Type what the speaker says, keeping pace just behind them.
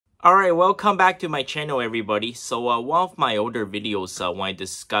Alright, welcome back to my channel everybody. So one of my older videos when I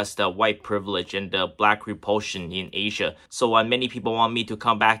discussed white privilege and black repulsion in Asia. So many people want me to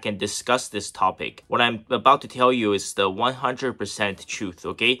come back and discuss this topic. What I'm about to tell you is the 100% truth,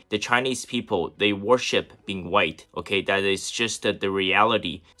 okay? The Chinese people, they worship being white, okay? That is just the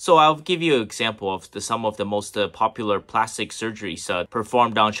reality. So I'll give you an example of some of the most popular plastic surgeries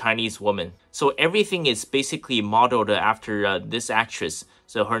performed on Chinese women. So everything is basically modeled after this actress.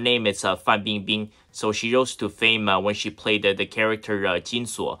 So her name is Fan Bingbing. So she rose to fame when she played the character Jin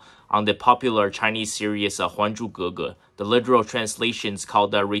Suo on the popular Chinese series Huan Zhu Ge. The literal translation is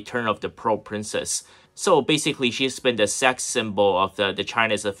called The Return of the Pearl Princess. So basically, she's been the sex symbol of the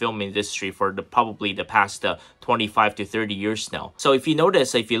China's film industry for probably the past 25 to 30 years now. So if you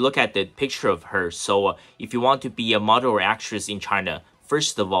notice, if you look at the picture of her, so if you want to be a model or actress in China,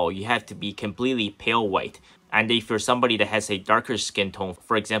 first of all, you have to be completely pale white. And if you're somebody that has a darker skin tone,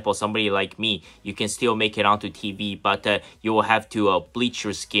 for example, somebody like me, you can still make it onto TV, but you will have to bleach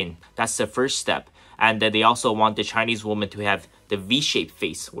your skin. That's the first step. And they also want the Chinese woman to have the V-shaped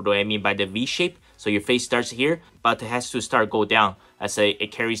face. What do I mean by the V-shape? So your face starts here, but it has to go down as it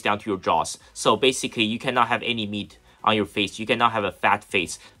carries down to your jaws. So basically, you cannot have any meat on your face. You cannot have a fat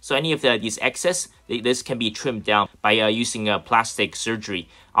face. So any of these excess, this can be trimmed down by using a plastic surgery.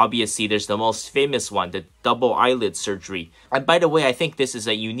 Obviously, there's the most famous one, the double eyelid surgery. And by the way, I think this is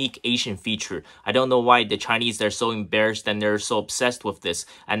a unique Asian feature. I don't know why the Chinese, they're so embarrassed and they're so obsessed with this.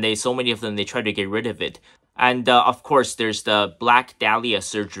 And so many of them, they try to get rid of it. And of course, there's the Black Dahlia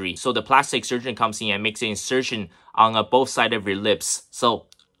surgery. So the plastic surgeon comes in and makes an incision on both sides of your lips. So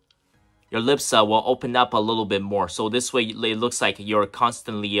your lips will open up a little bit more. So this way, it looks like you're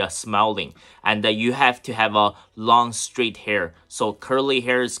constantly smiling. And you have to have a long, straight hair. So curly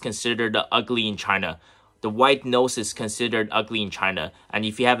hair is considered ugly in China. The white nose is considered ugly in China. And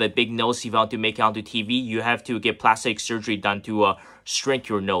if you have a big nose, if you want to make it onto TV, you have to get plastic surgery done to shrink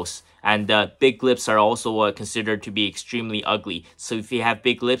your nose. And big lips are also considered to be extremely ugly. So if you have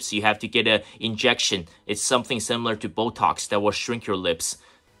big lips, you have to get an injection. It's something similar to Botox that will shrink your lips.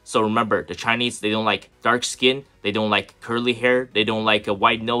 So remember, the Chinese, they don't like dark skin, they don't like curly hair, they don't like a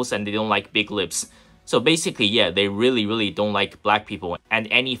white nose, and they don't like big lips. So basically, yeah, they really don't like black people and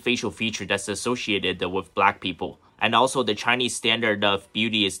any facial feature that's associated with black people. And also the Chinese standard of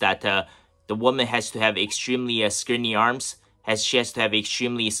beauty is that the woman has to have extremely skinny arms, she has to have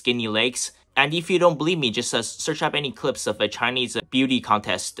extremely skinny legs. And if you don't believe me, just search up any clips of a Chinese beauty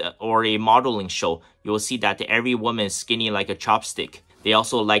contest or a modeling show. You will see that every woman is skinny like a chopstick. They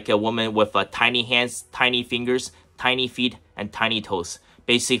also like a woman with tiny hands, tiny fingers, tiny feet, and tiny toes.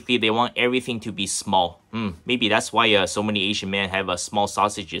 Basically, they want everything to be small. Maybe that's why so many Asian men have small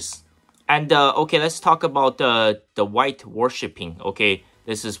sausages. And okay, let's talk about the white worshipping. Okay,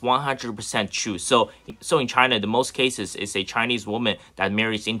 this is 100% true. So in China, the most cases is a Chinese woman that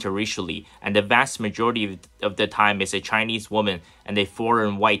marries interracially, and the vast majority of the time is a Chinese woman and a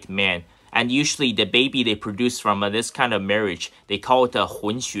foreign white man. And usually the baby they produce from this kind of marriage, they call it a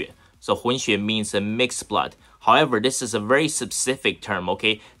混血. So 混血means a mixed blood. However, this is a very specific term,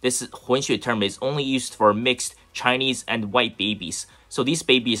 okay? This 混血 term is only used for mixed Chinese and white babies. So these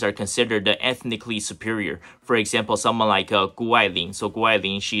babies are considered ethnically superior. For example, someone like Gu Ailin. So Gu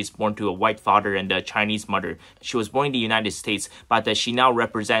Ailin, she's born to a white father and a Chinese mother. She was born in the United States, but she now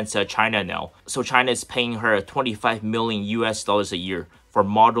represents China now. So China is paying her $25 million a year for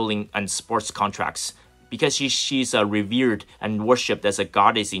modeling and sports contracts, because she's revered and worshipped as a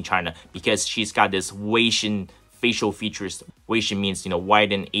goddess in China, because she's got this Weixian facial features. Weixian means,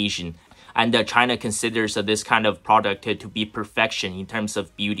 white and Asian. And China considers this kind of product to be perfection in terms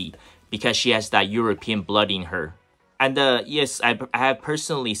of beauty, because she has that European blood in her. And yes, I have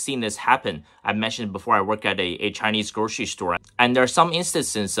personally seen this happen. I mentioned before, I work at a Chinese grocery store. And there are some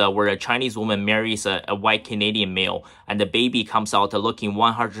instances where a Chinese woman marries a white Canadian male, and the baby comes out looking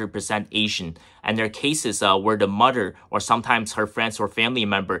 100% Asian. And there are cases where the mother, or sometimes her friends or family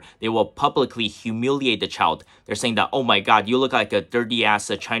member, they will publicly humiliate the child. They're saying that, oh my God, you look like a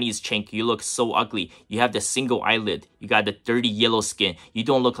dirty-ass Chinese chink. You look so ugly. You have the single eyelid. You got the dirty yellow skin. You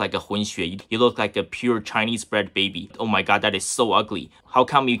don't look like a 混血. You look like a pure Chinese-bred baby. Oh my God, that is so ugly. How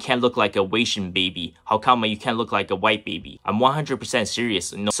come you can't look like a Weixian baby? How come you can't look like a white baby? I'm 100%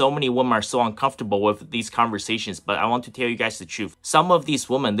 serious. So many women are so uncomfortable with these conversations, but I want to tell you guys the truth. Some of these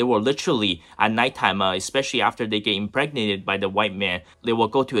women, they will literally, at nighttime, especially after they get impregnated by the white man, they will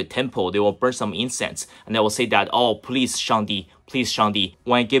go to a temple, they will burn some incense, and they will say that, oh, please, Shangdi,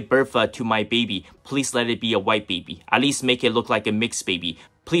 when I give birth to my baby, please let it be a white baby. At least make it look like a mixed baby.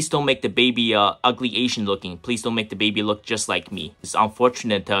 please don't make the baby ugly Asian looking. Please don't make the baby look just like me. It's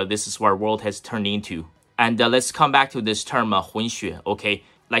unfortunate this is what our world has turned into. And let's come back to this term 混血, okay?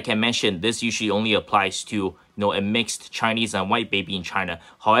 Like I mentioned, this usually only applies to a mixed Chinese and white baby in China.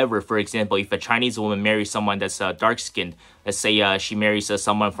 However, for example, if a Chinese woman marries someone that's dark-skinned, let's say she marries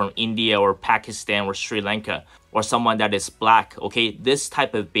someone from India or Pakistan or Sri Lanka, or someone that is black, okay, this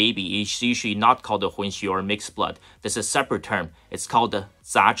type of baby is usually not called a 混血 or mixed blood. There's a separate term. It's called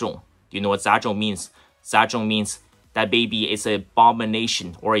杂种. Do you know what 杂种 means? 杂种 means that baby is an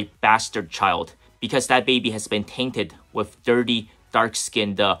abomination or a bastard child, because that baby has been tainted with dirty,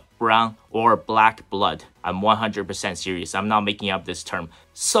 dark-skinned brown or black blood. I'm 100% serious. I'm not making up this term.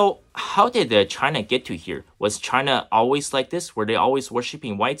 So how did China get to here? Was China always like this? Were they always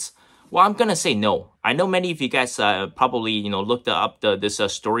worshipping whites? Well, I'm gonna say no. I know many of you guys probably looked up this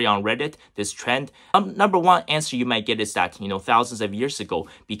story on Reddit, this trend. Number one answer you might get is that thousands of years ago,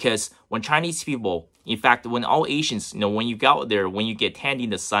 because when Chinese people, in fact, when all Asians, when you go out there, when you get tanned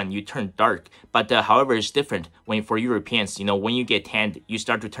in the sun, you turn dark. But however, it's different for Europeans. When you get tanned, you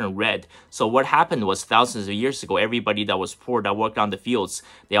start to turn red. So what happened was thousands of years ago, everybody that was poor that worked on the fields,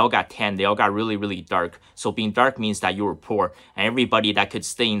 they all got tanned. They all got really, really dark. So being dark means that you were poor, and everybody that could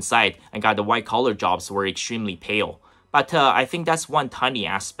stay inside and got the white collar jobs were extremely pale. But I think that's one tiny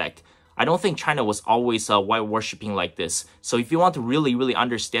aspect. I don't think China was always white worshipping like this. So if you want to really, really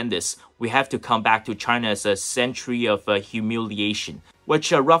understand this, we have to come back to China's century of humiliation,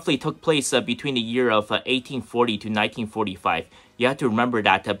 which roughly took place between the year of 1840 to 1945. You have to remember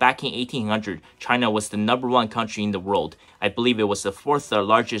that back in 1800, China was the #1 country in the world. I believe it was the 4th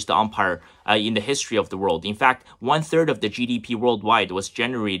largest empire in the history of the world. In fact, 1/3 of the GDP worldwide was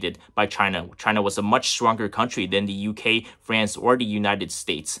generated by China. China was a much stronger country than the UK, France, or the United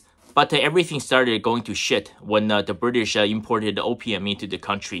States. But everything started going to shit when the British imported opium into the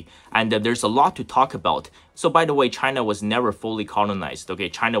country. And there's a lot to talk about. So by the way, China was never fully colonized. Okay,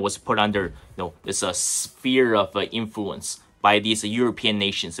 China was put under this sphere of influence by these European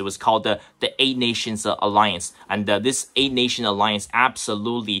nations. It was called the Eight Nations Alliance. And this Eight Nation Alliance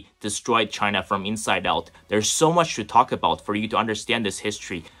absolutely destroyed China from inside out. There's so much to talk about for you to understand this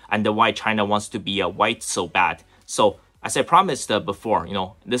history and why China wants to be white so bad. So as I promised before,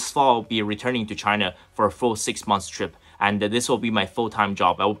 this fall I'll be returning to China for a full 6-month trip. And this will be my full-time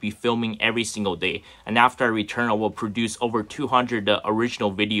job. I will be filming every single day. And after I return, I will produce over 200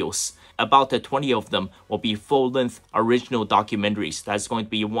 original videos. About 20 of them will be full-length original documentaries. That's going to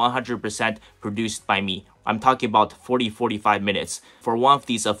be 100% produced by me. I'm talking about 40-45 minutes. For one of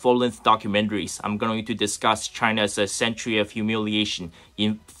these full-length documentaries, I'm going to discuss China's century of humiliation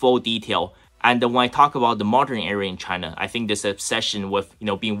in full detail. And when I talk about the modern era in China, I think this obsession with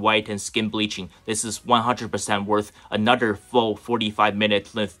being white and skin bleaching, this is 100% worth another full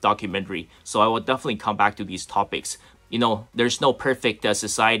 45-minute length documentary. So I will definitely come back to these topics. There's no perfect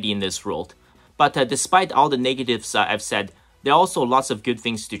society in this world. But despite all the negatives I've said, there are also lots of good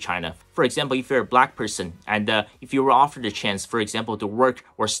things to China. For example, if you're a black person and if you were offered a chance, for example, to work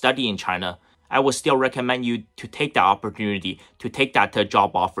or study in China, I would still recommend you to take that opportunity, to take that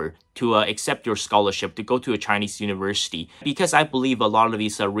job offer, to accept your scholarship, to go to a Chinese university. Because I believe a lot of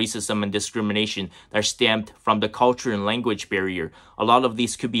these racism and discrimination that are stemmed from the culture and language barrier, a lot of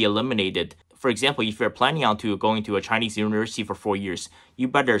these could be eliminated. For example, if you're planning on going to a Chinese university for 4 years, you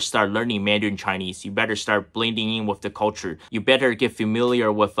better start learning Mandarin Chinese. You better start blending in with the culture. You better get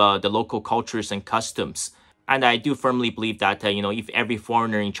familiar with the local cultures and customs. And I do firmly believe that, if every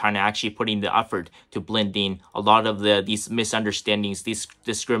foreigner in China actually put in the effort to blend in, a lot of these misunderstandings, these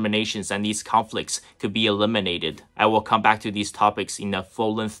discriminations, and these conflicts could be eliminated. I will come back to these topics in a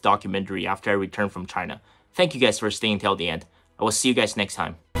full-length documentary after I return from China. Thank you guys for staying till the end. I will see you guys next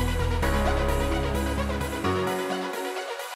time.